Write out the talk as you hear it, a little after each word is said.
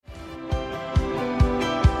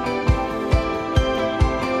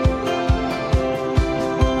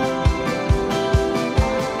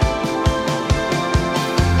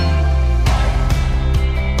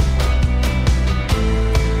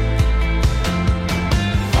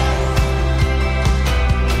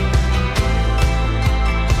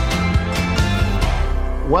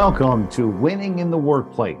Welcome to Winning in the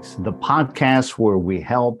Workplace, the podcast where we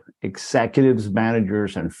help executives,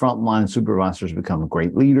 managers, and frontline supervisors become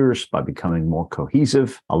great leaders by becoming more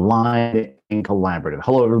cohesive, aligned, and collaborative.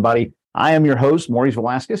 Hello, everybody. I am your host, Maurice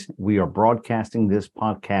Velasquez. We are broadcasting this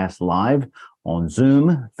podcast live on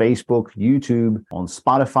Zoom, Facebook, YouTube, on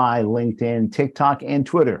Spotify, LinkedIn, TikTok, and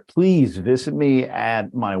Twitter. Please visit me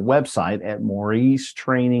at my website at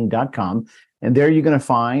mauricetraining.com. And there you're going to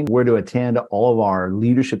find where to attend all of our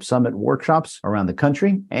Leadership Summit workshops around the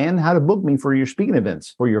country and how to book me for your speaking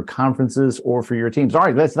events, for your conferences, or for your teams. All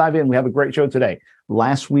right, let's dive in. We have a great show today.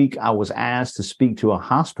 Last week, I was asked to speak to a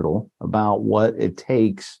hospital about what it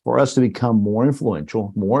takes for us to become more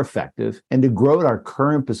influential, more effective, and to grow at our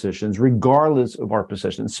current positions, regardless of our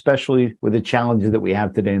position, especially with the challenges that we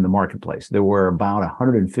have today in the marketplace. There were about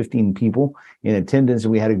 115 people in attendance,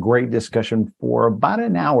 and we had a great discussion for about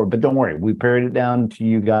an hour. But don't worry, we pared it down to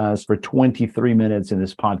you guys for 23 minutes in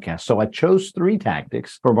this podcast. So I chose 3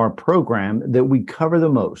 tactics from our program that we cover the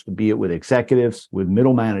most, be it with executives, with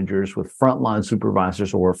middle managers, with frontline supervisors,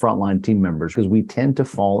 or frontline team members, because we tend to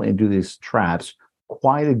fall into these traps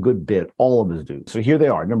quite a good bit. All of us do. So here they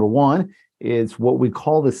are. Number 1 is what we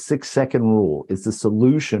call the 6-second rule. It's the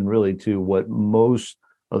solution really to what most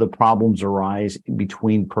of the problems arise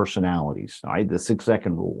between personalities. All right, the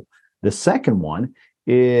 6-second rule. The second one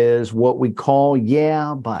is what we call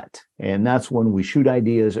yeah, but. And that's when we shoot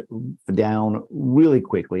ideas down really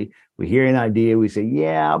quickly. We hear an idea, we say,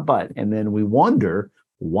 yeah, but, and then we wonder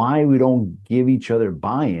why we don't give each other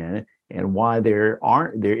buy-in and why there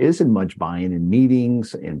isn't much buy-in in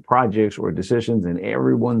meetings, in projects or decisions, and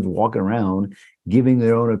everyone's walking around giving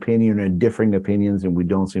their own opinion and differing opinions, and we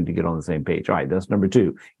don't seem to get on the same page. All right, that's number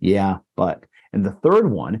 2. Yeah, but. And the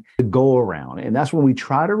third one, the go around. And that's when we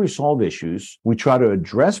try to resolve issues, we try to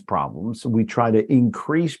address problems, we try to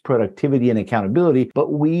increase productivity and accountability,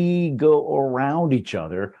 but we go around each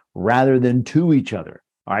other rather than to each other.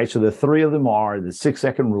 All right, so the 3 of them are the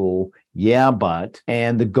 6-second rule, yeah, but,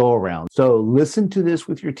 and the go around. So listen to this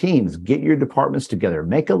with your teams, get your departments together,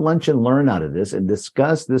 make a lunch and learn out of this, and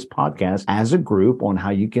discuss this podcast as a group on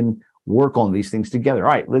how you can work on these things together.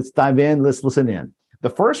 All right, let's dive in, let's listen in.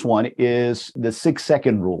 The first one is the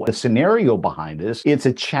 6-second rule. The scenario behind this, it's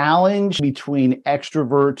a challenge between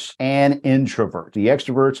extroverts and introverts. The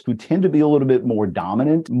extroverts who tend to be a little bit more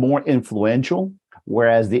dominant, more influential,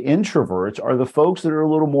 whereas the introverts are the folks that are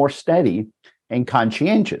a little more steady and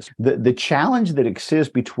conscientious. The challenge that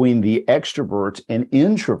exists between the extroverts and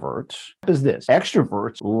introverts is this.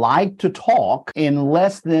 Extroverts like to talk in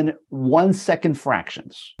less than 1-second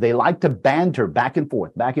fractions. They like to banter back and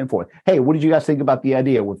forth, back and forth. Hey, what did you guys think about the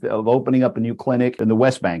idea of opening up a new clinic in the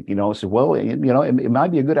West Bank? So, well, it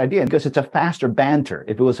might be a good idea because it's a faster banter.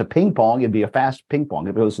 If it was a ping pong, it'd be a fast ping pong.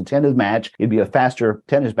 If it was a tennis match, it'd be a faster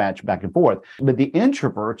tennis match back and forth. But the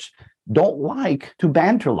introverts don't like to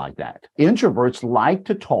banter like that. Introverts like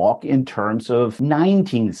to talk in terms of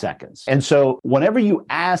 19 seconds. And so whenever you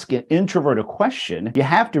ask an introvert a question, you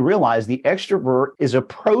have to realize the extrovert is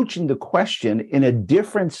approaching the question in a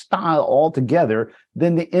different style altogether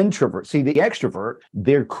than the introvert. See, the extrovert,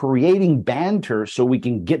 they're creating banter so we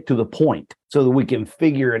can get to the point, so that we can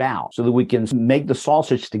figure it out, so that we can make the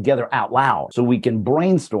sausage together out loud, so we can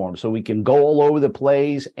brainstorm, so we can go all over the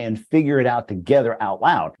place and figure it out together out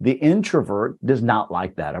loud. The introvert does not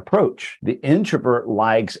like that approach. The introvert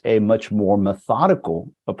likes a much more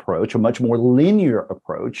methodical approach, a much more linear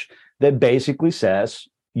approach that basically says,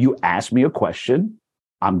 you ask me a question,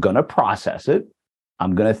 I'm going to process it,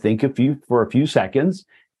 I'm going to think for a few seconds,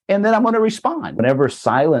 and then I'm going to respond. Whenever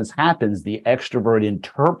silence happens, the extrovert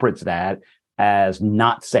interprets that as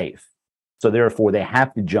not safe. So therefore, they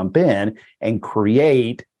have to jump in and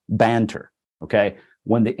create banter, okay?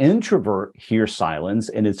 When the introvert hears silence,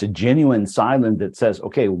 and it's a genuine silence that says,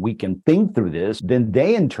 okay, we can think through this, then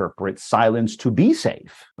they interpret silence to be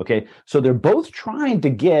safe, okay? So they're both trying to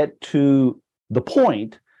get to the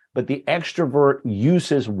point, but the extrovert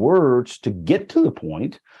uses words to get to the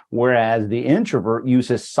point, whereas the introvert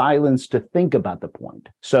uses silence to think about the point.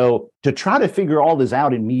 So to try to figure all this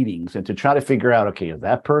out in meetings and to try to figure out, okay, is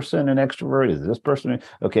that person an extrovert? Is this person?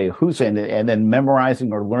 Okay, who's in it? And then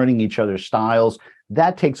memorizing or learning each other's styles,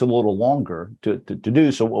 that takes a little longer to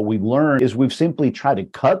do. So what we've learned is we've simply tried to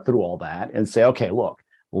cut through all that and say, okay, look,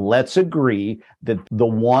 let's agree that the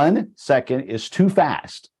 1 second is too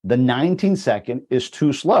fast. The 19 second is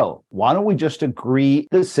too slow. Why don't we just agree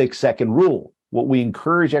the 6-second rule? What we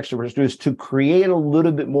encourage extroverts to do is to create a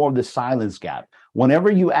little bit more of the silence gap. Whenever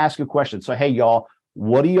you ask a question, so, hey, y'all,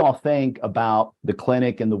 what do y'all think about the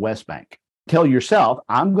clinic in the West Bank? Tell yourself,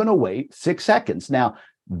 I'm going to wait 6 seconds. Now,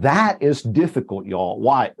 That is difficult, y'all.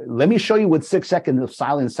 Why? Let me show you what 6 seconds of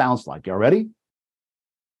silence sounds like. Y'all ready?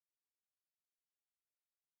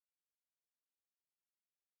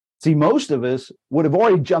 See, most of us would have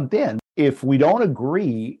already jumped in. If we don't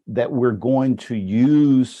agree that we're going to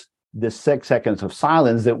use the 6 seconds of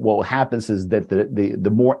silence, that what happens is that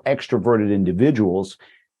the more extroverted individuals,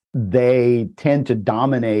 they tend to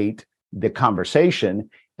dominate the conversation,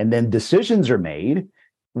 and then decisions are made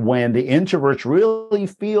when the introverts really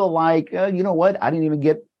feel like, you know what, I didn't even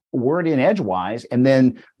get a word in edgewise. And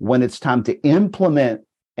then when it's time to implement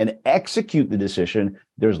and execute the decision,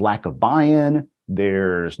 there's lack of buy-in.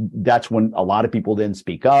 That's when a lot of people then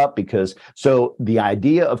speak up, because so the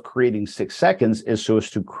idea of creating 6 seconds is so as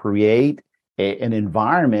to create an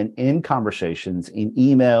environment in conversations, in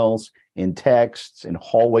emails, in texts, in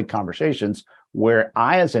hallway conversations, where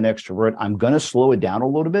I, as an extrovert, I'm going to slow it down a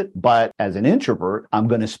little bit, but as an introvert, I'm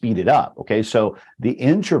going to speed it up. Okay. So the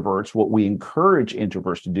introverts, what we encourage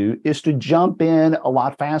introverts to do is to jump in a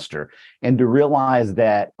lot faster and to realize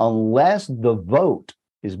that unless the vote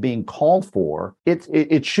is being called for,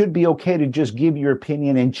 it should be okay to just give your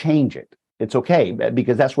opinion and change it. It's okay,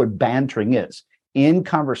 because that's what bantering is. In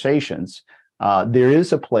conversations, there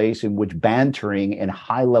is a place in which bantering and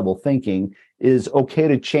high-level thinking is okay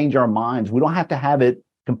to change our minds. We don't have to have it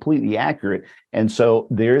completely accurate. And so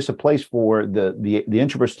there is a place for the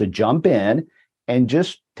introverts to jump in and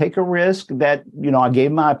just take a risk that, I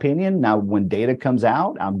gave my opinion. Now, when data comes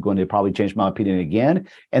out, I'm going to probably change my opinion again,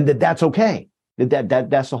 and that's okay.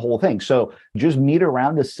 That's the whole thing. So just meet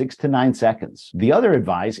around the 6 to 9 seconds. The other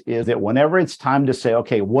advice is that whenever it's time to say,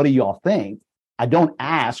 okay, what do y'all think? I don't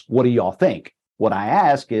ask, what do y'all think? What I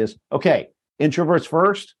ask is, okay, introverts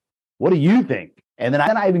first, what do you think? And then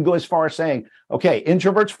I even go as far as saying, okay,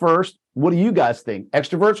 introverts first, what do you guys think?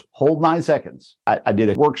 Extroverts, hold 9 seconds. I did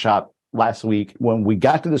a workshop last week. When we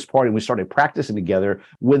got to this party and we started practicing together,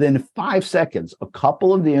 within 5 seconds, a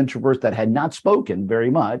couple of the introverts that had not spoken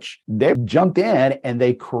very much, they jumped in and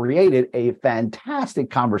they created a fantastic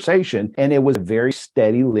conversation. And it was very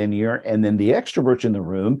steady, linear. And then the extroverts in the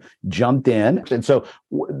room jumped in. And so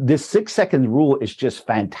this 6 second rule is just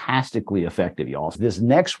fantastically effective, y'all. This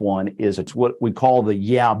next one is, it's what we call the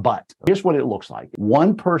yeah, but. Here's what it looks like.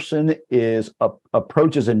 One person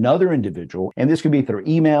approaches another individual, and this could be through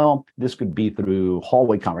email, this could be through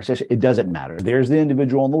hallway conversation. It doesn't matter. There's the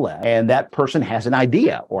individual on the left, and that person has an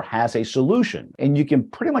idea or has a solution. And you can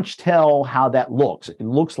pretty much tell how that looks. It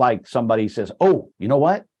looks like somebody says, oh, you know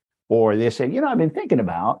what? Or they say, I've been thinking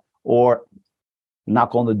about, or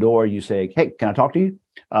knock on the door, you say, hey, can I talk to you?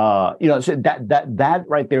 So that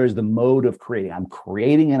right there is the mode of creating. I'm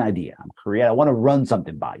creating an idea. I want to run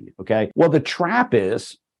something by you. Okay. Well, the trap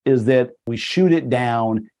is that we shoot it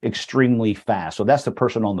down extremely fast. So that's the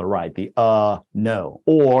person on the right, the no,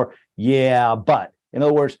 or yeah, but. In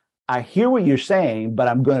other words, I hear what you're saying, but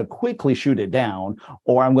I'm going to quickly shoot it down,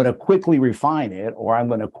 or I'm going to quickly refine it, or I'm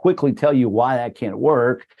going to quickly tell you why that can't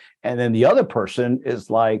work. And then the other person is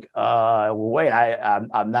like, wait,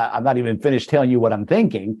 I'm not even finished telling you what I'm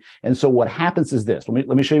thinking. And so what happens is this. Let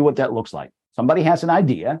me show you what that looks like. Somebody has an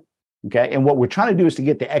idea. Okay. And what we're trying to do is to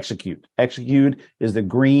get to execute. Execute is the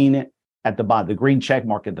green at the bottom, the green check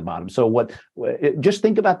mark at the bottom. So just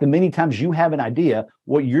think about the many times you have an idea.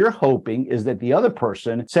 What you're hoping is that the other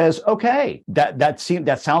person says, okay, that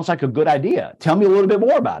sounds like a good idea. Tell me a little bit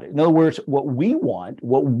more about it. In other words, what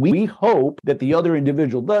we hope that the other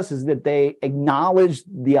individual does is that they acknowledge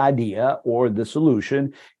the idea or the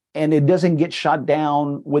solution, and it doesn't get shot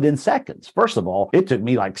down within seconds. First of all, it took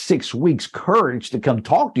me like 6 weeks courage to come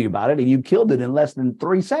talk to you about it, and you killed it in less than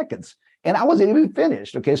 3 seconds. And I wasn't even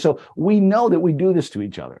finished. Okay. So we know that we do this to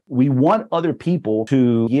each other. We want other people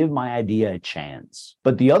to give my idea a chance.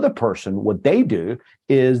 But the other person, what they do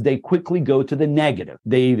is they quickly go to the negative.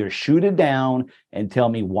 They either shoot it down and tell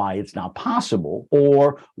me why it's not possible,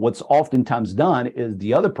 or what's oftentimes done is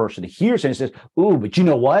the other person hears it and says, ooh, but you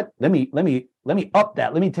know what? Let me up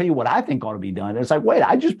that. Let me tell you what I think ought to be done. And it's like, wait,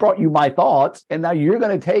 I just brought you my thoughts, and now you're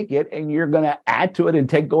going to take it and you're going to add to it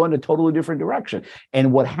and go in a totally different direction.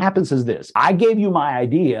 And what happens is this: I gave you my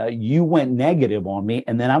idea, you went negative on me,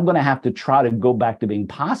 and then I'm going to have to try to go back to being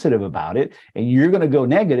positive about it, and you're going to go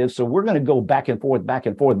negative. So we're going to go back and forth, back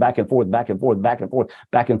and forth, back and forth, back and forth, back and forth,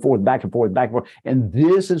 back and forth, back and forth, back and forth. And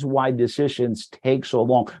this is why decisions take so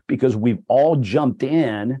long, because we've all jumped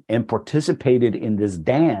in and participated in this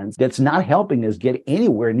dance that's not helping us get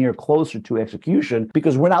anywhere near closer to execution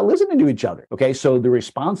because we're not listening to each other. Okay. So the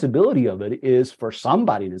responsibility of it is for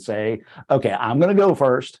somebody to say, okay, I'm going to go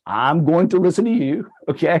first. I'm going to listen to you.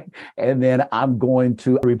 Okay. And then I'm going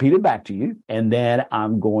to repeat it back to you. And then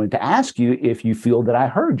I'm going to ask you if you feel that I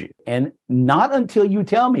heard you. And not until you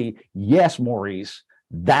tell me, yes, Maurice,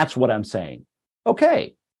 that's what I'm saying.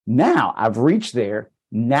 Okay. Now I've reached there.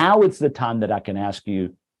 Now it's the time that I can ask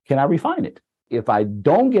you, can I refine it? If I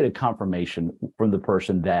don't get a confirmation from the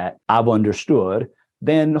person that I've understood,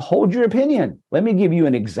 then hold your opinion. Let me give you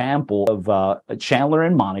an example of Chandler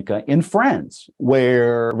and Monica in Friends,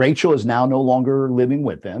 where Rachel is now no longer living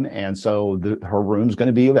with them. And so her room's going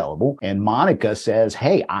to be available. And Monica says,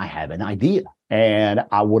 hey, I have an idea and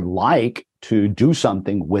I would like to do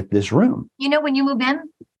something with this room. You know, when you move in,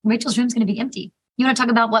 Rachel's room's going to be empty. You want to talk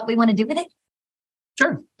about what we want to do with it?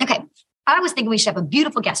 Sure. Okay. I was thinking we should have a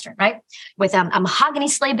beautiful guest room, right? With a mahogany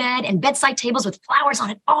sleigh bed and bedside tables with flowers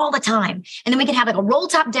on it all the time. And then we can have like a roll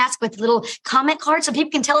top desk with little comment cards so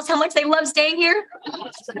people can tell us how much they love staying here.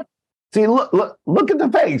 See, look at the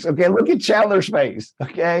face. Okay. Look at Chandler's face.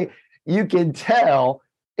 Okay. You can tell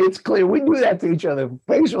it's clear. We do that to each other.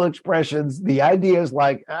 Facial expressions. The idea is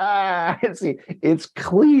like, see, it's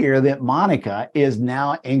clear that Monica is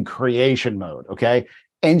now in creation mode. Okay.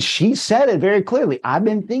 And she said it very clearly. I've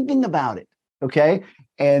been thinking about it. Okay.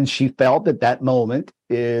 And she felt that that moment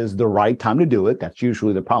is the right time to do it. That's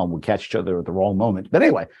usually the problem. We catch each other at the wrong moment. But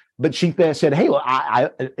anyway, but she said, hey,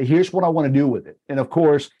 well, here's what I want to do with it. And of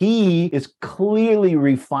course, he is clearly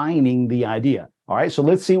refining the idea. All right. So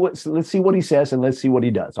let's see what he says and let's see what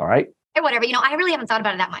he does. All right. Hey, whatever. You know, I really haven't thought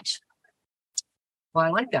about it that much. Well, I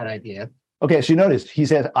like that idea. Okay, so you notice he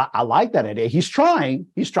says, I like that idea. He's trying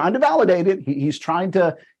to validate it. He's trying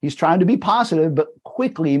to be positive, but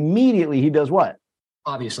quickly, immediately, he does what?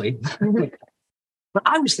 Obviously. But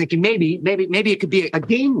I was thinking maybe it could be a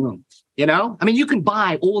game room, you know? I mean, you can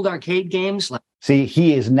buy old arcade games. See,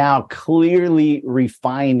 he is now clearly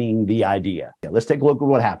refining the idea. Yeah, let's take a look at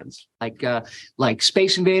what happens. Like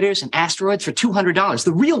Space Invaders and Asteroids for $200.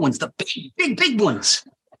 The real ones, the big ones.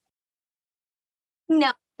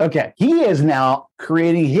 No. Okay, he is now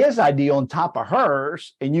creating his idea on top of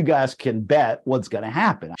hers, and you guys can bet what's going to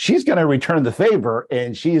happen. She's going to return the favor,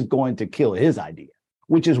 and she's going to kill his idea,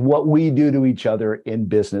 which is what we do to each other in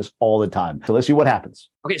business all the time. So let's see what happens.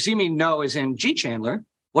 Okay, so you mean no as in, gee, Chandler,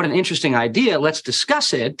 what an interesting idea. Let's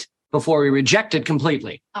discuss it before we reject it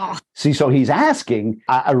completely. Oh. See, so he's asking,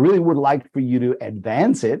 I really would like for you to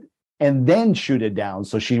advance it and then shoot it down.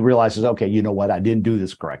 So she realizes, okay, you know what? I didn't do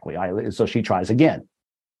this correctly. So she tries again.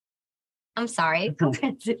 I'm sorry.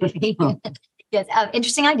 Yes,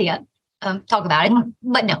 interesting idea. Talk about it,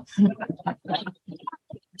 but no.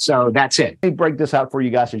 So that's it. Let me break this out for you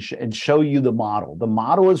guys and show you the model. The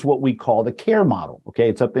model is what we call the CARE model. Okay,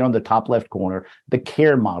 it's up there on the top left corner, the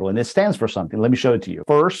CARE model, and it stands for something. Let me show it to you.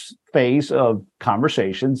 First phase of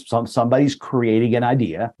conversations, somebody's creating an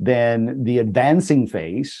idea, then the advancing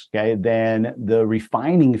phase, okay, then the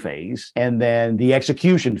refining phase, and then the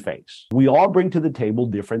execution phase. We all bring to the table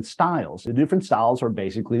different styles. The different styles are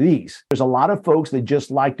basically these. There's a lot of folks that just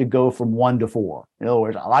like to go from 1 to 4. In other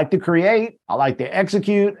words, I like to create, I like to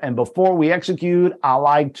execute, and before we execute, I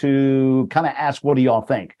like to kind of ask, what do y'all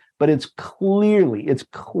think? But it's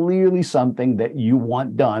clearly something that you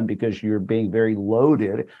want done because you're being very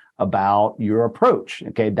loaded about your approach.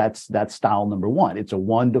 Okay, that's style number 1. It's a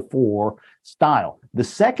 1 to 4 style. The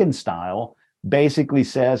second style basically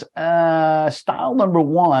says style number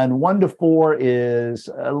 1 to 4 is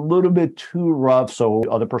a little bit too rough. So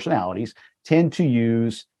other personalities tend to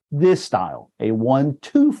use this style, a 1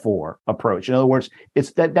 to 4 approach. In other words,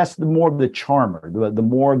 that's the more of the charmer, the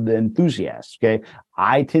more of the enthusiast. Okay,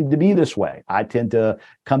 I tend to be this way. I tend to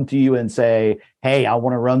come to you and say, "Hey, I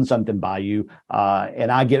want to run something by you,"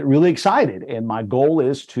 and I get really excited. And my goal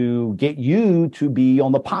is to get you to be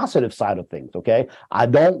on the positive side of things. Okay, I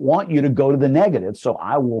don't want you to go to the negative, so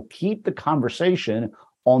I will keep the conversation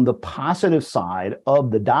on the positive side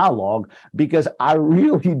of the dialogue because I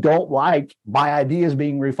really don't like my ideas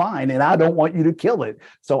being refined and I don't want you to kill it.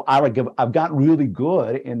 So I've gotten really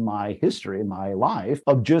good in my history, in my life,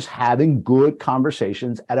 of just having good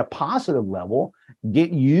conversations at a positive level,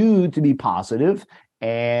 get you to be positive.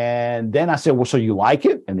 And then I said, well, so you like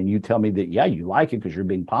it? And then you tell me that, yeah, you like it because you're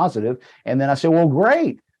being positive. And then I said, well,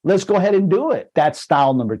 great, let's go ahead and do it. That's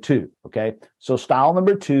style number 2. Okay. So style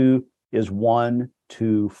number 2 is 1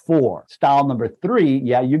 to 4. Style number 3,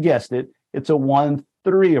 yeah, you guessed it. It's a 1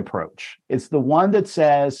 three approach. It's the one that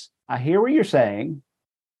says, I hear what you're saying.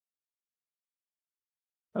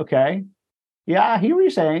 Okay. Yeah, I hear what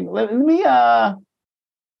you're saying. Let me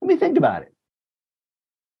think about it.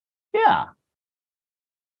 Yeah.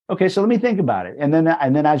 Okay, so let me think about it. And then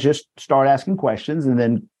I just start asking questions, and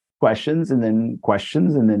then questions, and then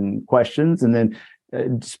questions, and then questions, and then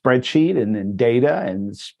spreadsheet, and then data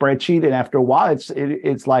and spreadsheet. And after a while,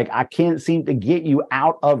 it's like I can't seem to get you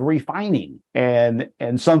out of refining. And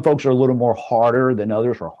some folks are a little more harder than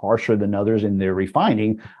others, or harsher than others in their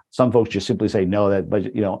refining. Some folks just simply say no, that, but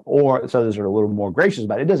or so others are a little more gracious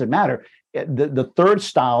about it. It doesn't matter. The third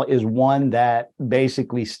style is one that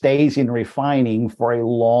basically stays in refining for a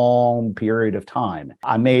long period of time.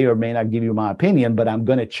 I may or may not give you my opinion, but I'm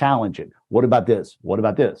going to challenge it. What about this? What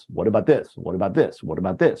about this? What about this? What about this? What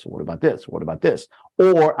about this? What about this? What about this?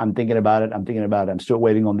 Or I'm thinking about it. I'm still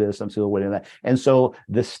waiting on this. I'm still waiting on that. And so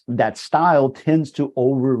that style tends to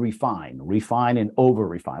refine and over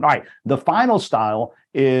refine. All right. The final style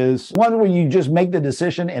is one where you just make the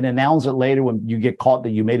decision and announce it later when you get caught that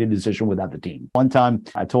you made a decision without the team. One time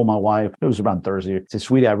I told my wife, it was around Thursday, I said,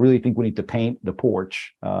 sweetie, I really think we need to paint the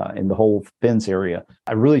porch and the whole fence area.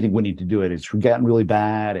 I really think we need to do it. It's gotten really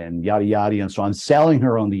bad and yada, yada. And so I'm selling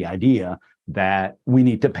her on the idea that we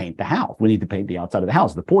need to paint the house. We need to paint the outside of the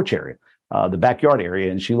house, the porch area, the backyard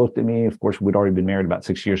area. And she looked at me. Of course, we'd already been married about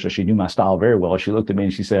 6 years, so she knew my style very well. She looked at me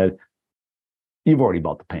and she said, you've already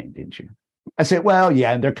bought the paint, didn't you? I said, well,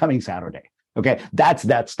 yeah, and they're coming Saturday. Okay, that's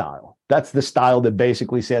that style. That's the style that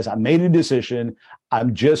basically says, I made a decision.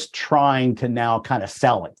 I'm just trying to now kind of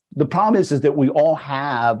sell it. The problem is that we all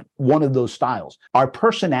have one of those styles. Our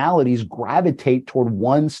personalities gravitate toward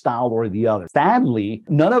one style or the other. Sadly,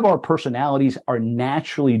 none of our personalities are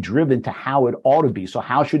naturally driven to how it ought to be. So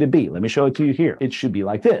how should it be? Let me show it to you here. It should be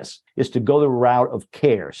like this. It's to go the route of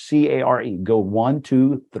care, C-A-R-E, go 1,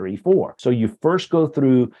 2, 3, 4. So you first go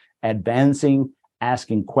through advancing,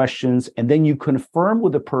 asking questions, and then you confirm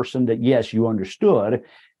with the person that, yes, you understood.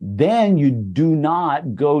 Then you do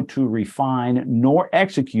not go to refine nor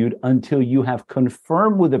execute until you have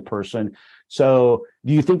confirmed with the person. So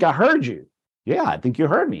do you think I heard you? Yeah, I think you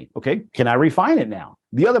heard me. Okay, can I refine it now?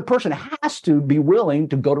 The other person has to be willing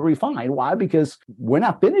to go to refine. Why? Because we're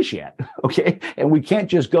not finished yet. Okay, and we can't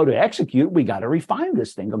just go to execute. We got to refine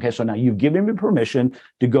this thing. Okay, so now you've given me permission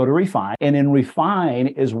to go to refine. And in refine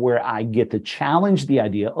is where I get to challenge the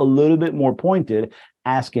idea a little bit more pointed,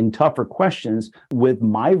 asking tougher questions with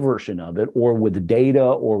my version of it, or with data,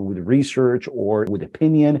 or with research, or with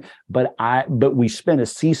opinion. But we spent a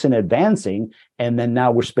season advancing, and then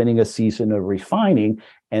now we're spending a season of refining.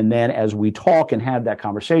 And then as we talk and have that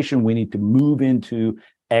conversation, we need to move into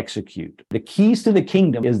execute. The keys to the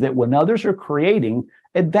kingdom is that when others are creating,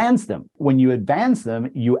 advance them. When you advance them,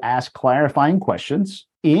 you ask clarifying questions.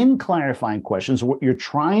 In clarifying questions, what you're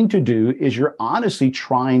trying to do is you're honestly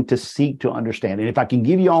trying to seek to understand. And if I can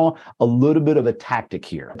give you all a little bit of a tactic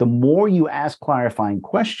here, the more you ask clarifying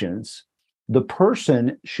questions, the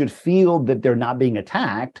person should feel that they're not being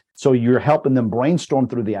attacked. So you're helping them brainstorm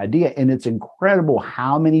through the idea. And it's incredible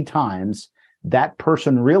how many times that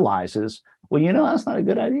person realizes, well, that's not a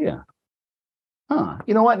good idea.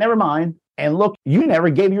 You know what? Never mind. And look, you never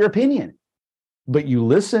gave your opinion, but you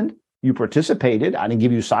listened. You participated. I didn't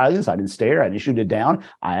give you silence. I didn't stare. I didn't shoot it down.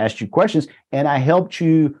 I asked you questions, and I helped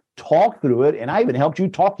you talk through it. And I even helped you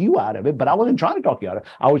talk you out of it, but I wasn't trying to talk you out of it.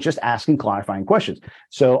 I was just asking clarifying questions.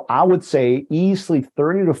 So I would say easily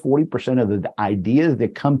 30 to 40% of the ideas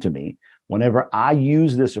that come to me, whenever I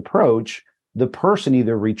use this approach, the person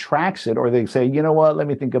either retracts it or they say, you know what, let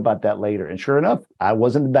me think about that later. And sure enough, I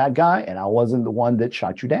wasn't the bad guy and I wasn't the one that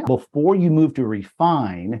shot you down. Before you move to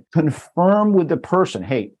refine, confirm with the person,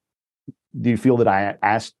 hey, do you feel that I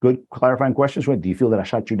asked good clarifying questions? Do you feel that I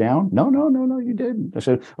shot you down? No, you didn't. I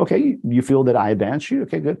said, okay, you feel that I advanced you?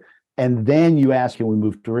 Okay, good. And then you ask, can we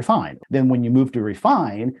move to refine? Then when you move to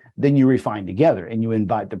refine, then you refine together and you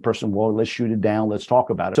invite the person, well, let's shoot it down. Let's talk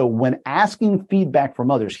about it. So when asking feedback from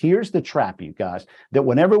others, here's the trap, you guys, that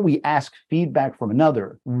whenever we ask feedback from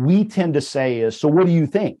another, we tend to say is, so what do you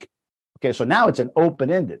think? Okay, so now it's an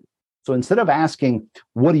open-ended. So instead of asking,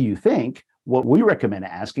 what do you think? What we recommend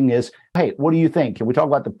asking is, hey, what do you think? Can we talk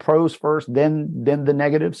about the pros first, then the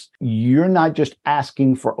negatives? You're not just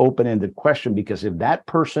asking for open-ended question, because if that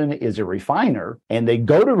person is a refiner and they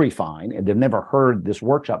go to refine and they've never heard this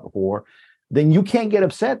workshop before, then you can't get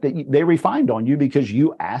upset that they refined on you because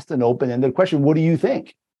you asked an open-ended question. What do you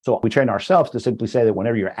think? So we train ourselves to simply say that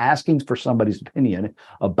whenever you're asking for somebody's opinion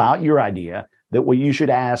about your idea, that what you should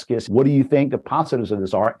ask is, what do you think the positives of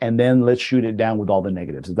this are? And then let's shoot it down with all the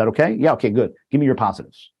negatives. Is that okay? Yeah, okay, good. Give me your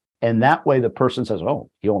positives. And that way the person says, oh,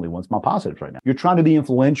 he only wants my positives right now. You're trying to be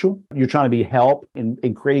influential. You're trying to be help in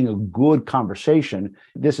creating a good conversation.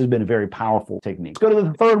 This has been a very powerful technique. Let's go to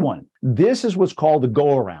the third one. This is what's called the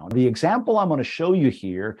go around. The example I'm going to show you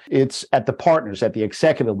here, it's at the partners, at the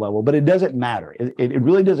executive level, but it doesn't matter. It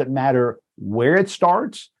really doesn't matter where it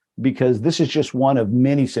starts, because this is just one of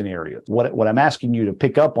many scenarios. What I'm asking you to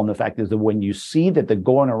pick up on the fact is that when you see that the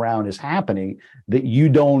going around is happening, that you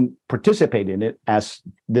don't participate in it. As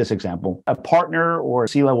this example, a partner or a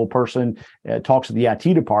C-level person talks to the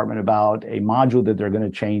IT department about a module that they're going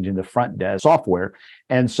to change in the front desk software.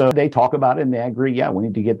 And so they talk about it and they agree, yeah, we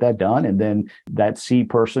need to get that done. And then that C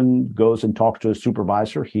person goes and talks to a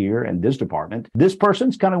supervisor here in this department. This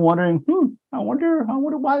person's kind of wondering, I wonder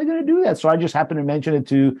why they're going to do that. So I just happened to mention it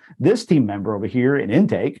to this team member over here in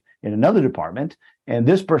intake in another department. And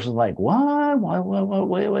this person's like, what?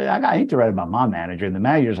 Wait, I need to write about my manager. And the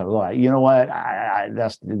manager's like, well, you know what?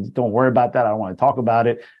 Don't worry about that. I don't want to talk about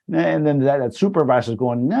it. And then that supervisor's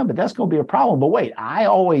going, no, but that's going to be a problem. But wait, I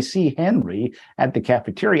always see Henry at the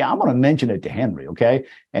cafeteria. I'm going to mention it to Henry, okay?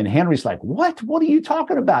 And Henry's like, what? What are you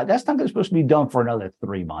talking about? That's not supposed to be done for another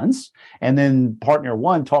 3 months. And then partner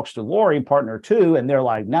one talks to Lori, partner two, and they're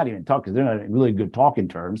like, not even talking, because they're not in really good talking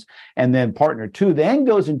terms. And then partner two then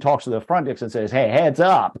goes and talks to the front desk and says, hey, heads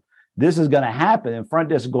up, this is going to happen. And front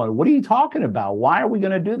desk is going, what are you talking about? Why are we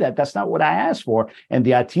going to do that? That's not what I asked for. And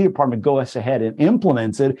the IT department goes ahead and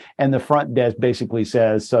implements it. And the front desk basically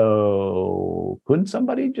says, so couldn't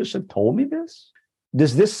somebody just have told me this?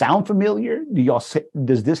 Does this sound familiar?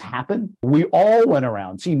 Does this happen? We all went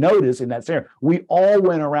around. See, notice in that scenario, we all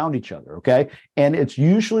went around each other, okay? And it's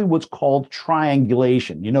usually what's called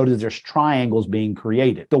triangulation. You notice there's triangles being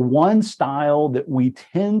created. The one style that we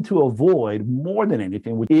tend to avoid more than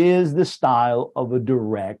anything is the style of a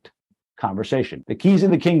direct conversation. The keys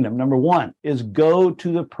of the kingdom, number one, is go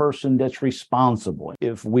to the person that's responsible.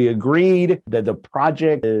 If we agreed that the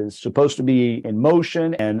project is supposed to be in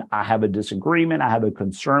motion and I have a disagreement, I have a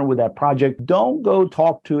concern with that project, don't go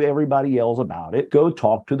talk to everybody else about it. Go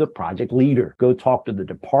talk to the project leader. Go talk to the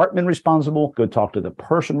department responsible. Go talk to the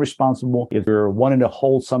person responsible. If you're wanting to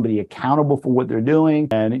hold somebody accountable for what they're doing,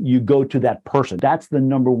 and you go to that person. That's the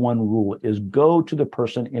number one rule, is go to the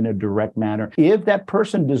person in a direct manner. If that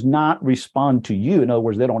person does not respond to you, in other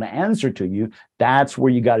words, they don't answer to you, that's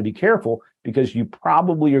where you got to be careful, because you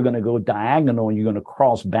probably are going to go diagonal and you're going to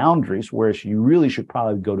cross boundaries, whereas you really should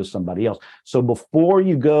probably go to somebody else. So before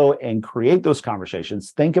you go and create those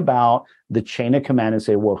conversations, think about the chain of command and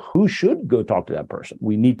say, well, who should go talk to that person?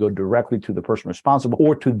 We need to go directly to the person responsible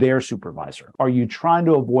or to their supervisor. Are you trying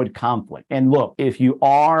to avoid conflict? And look, if you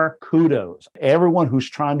are, kudos. Everyone who's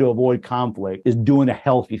trying to avoid conflict is doing a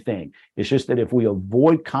healthy thing. It's just that if we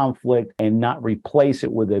avoid conflict and not replace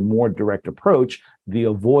it with a more direct approach, the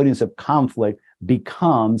avoidance of conflict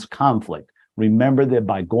becomes conflict. Remember that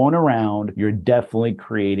by going around, you're definitely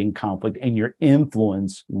creating conflict and your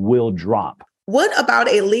influence will drop. What about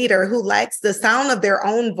a leader who likes the sound of their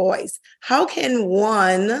own voice? How can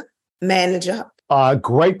one manage up?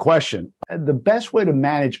 Great question. The best way to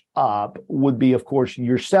manage up would be, of course,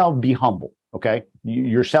 yourself be humble. Okay.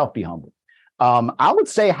 Yourself be humble. I would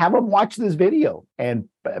say have them watch this video and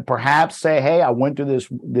perhaps say, hey, I went to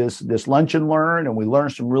this lunch and learn and we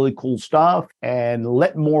learned some really cool stuff, and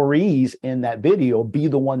let Maurice in that video be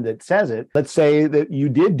the one that says it. Let's say that you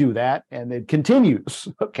did do that and it continues.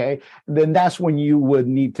 Okay. Then that's when you would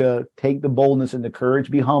need to take the boldness and the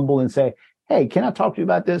courage, be humble and say, hey, can I talk to you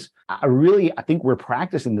about this? I think we're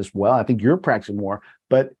practicing this well. I think you're practicing more,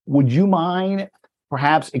 but would you mind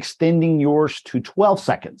perhaps extending yours to 12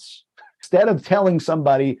 seconds? Instead of telling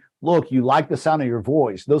somebody, look, you like the sound of your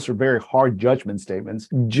voice, those are very hard judgment statements.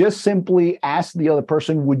 Just simply ask the other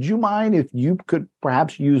person, would you mind if you could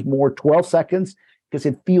perhaps use more 12 seconds? Because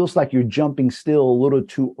it feels like you're jumping still a little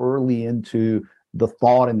too early into the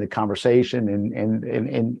thought and the conversation.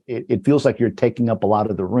 And it feels like you're taking up a lot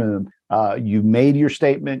of the room. You made your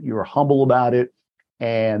statement, you're humble about it,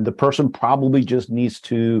 and the person probably just needs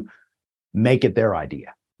to make it their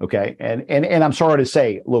idea. Okay. And I'm sorry to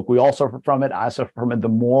say, look, we all suffer from it. I suffer from it. The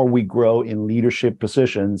more we grow in leadership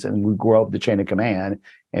positions and we grow up the chain of command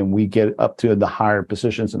and we get up to the higher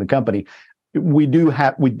positions in the company, we do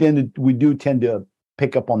tend to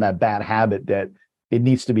pick up on that bad habit that it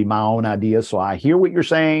needs to be my own idea. So I hear what you're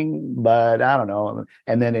saying, but I don't know.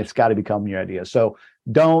 And then it's got to become your idea. So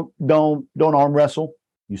don't arm wrestle.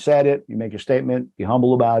 You said it, you make your statement, be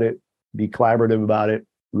humble about it, be collaborative about it,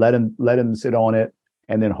 let him sit on it.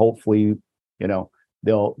 And then hopefully,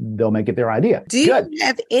 they'll make it their idea. Do you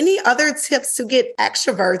have any other tips to get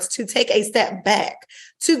extroverts to take a step back,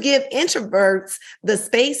 to give introverts the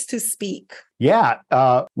space to speak? Yeah,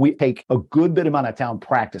 we take a good bit amount of time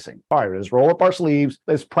practicing. All right, let's roll up our sleeves.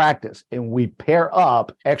 Let's practice. And we pair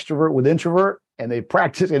up extrovert with introvert, and they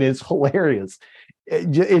practice, and it's hilarious.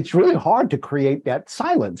 It's really hard to create that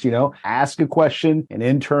silence, Ask a question and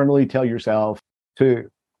internally tell yourself 2,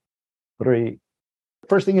 3.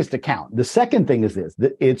 First thing is to count. The second thing is this,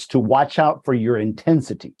 it's to watch out for your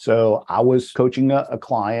intensity. So I was coaching a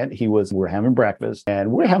client. We were having breakfast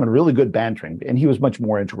and we're having really good bantering, and he was much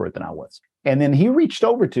more introvert than I was. And then he reached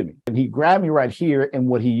over to me and he grabbed me right here. And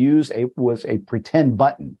what he used was a pretend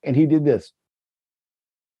button. And he did this.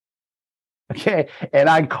 Okay. And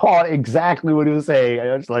I caught exactly what he was saying.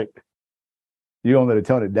 I was like, you want me to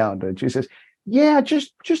tone it down, don't you? He says, yeah,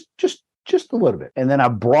 just a little bit. And then I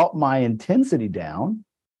brought my intensity down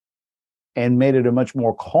and made it a much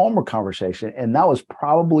more calmer conversation. And that was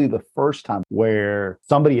probably the first time where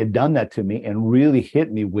somebody had done that to me and really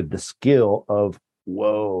hit me with the skill of,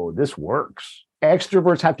 whoa, this works.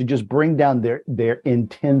 Extroverts have to just bring down their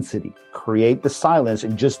intensity, create the silence,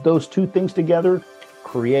 and just those two things together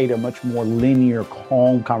create a much more linear,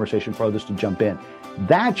 calm conversation for others to jump in.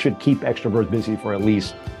 That should keep extroverts busy for at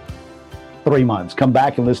least 3 months. Come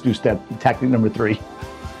back and let's do tactic number 3.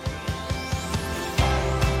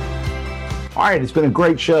 All right, it's been a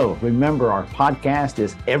great show. Remember, our podcast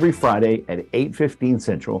is every Friday at 8:15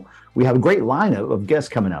 Central. We have a great lineup of guests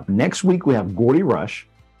coming up. Next week, we have Gordy Rush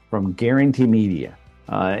from Guarantee Media.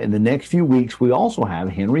 In the next few weeks, we also have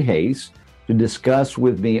Henry Hayes to discuss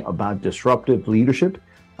with me about disruptive leadership.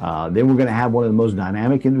 Then we're going to have one of the most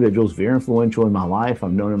dynamic individuals, very influential in my life.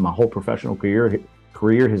 I've known him my whole professional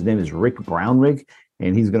career. His name is Rick Brownrigg,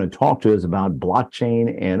 and he's going to talk to us about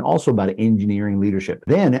blockchain and also about engineering leadership.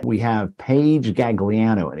 Then we have Paige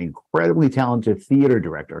Gagliano, an incredibly talented theater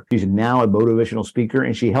director. She's now a motivational speaker,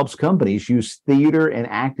 and she helps companies use theater and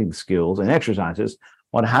acting skills and exercises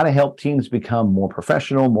on how to help teams become more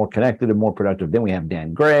professional, more connected, and more productive. Then we have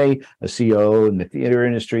Dan Gray, a CEO in the theater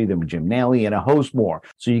industry. Then Jim Nally, and a host more.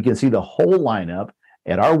 So you can see the whole lineup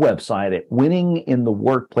at our website at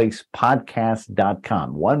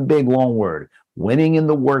winningintheworkplacepodcast.com. One big long word,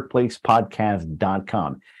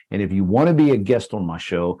 winningintheworkplacepodcast.com. And if you want to be a guest on my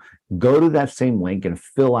show, go to that same link and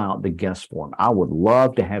fill out the guest form. I would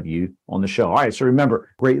love to have you on the show. All right, so remember,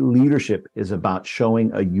 great leadership is about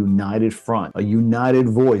showing a united front, a united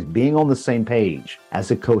voice, being on the same page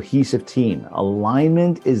as a cohesive team.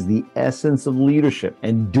 Alignment is the essence of leadership,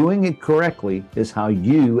 and doing it correctly is how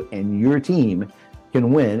you and your team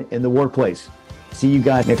can win in the workplace. See you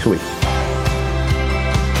guys next week.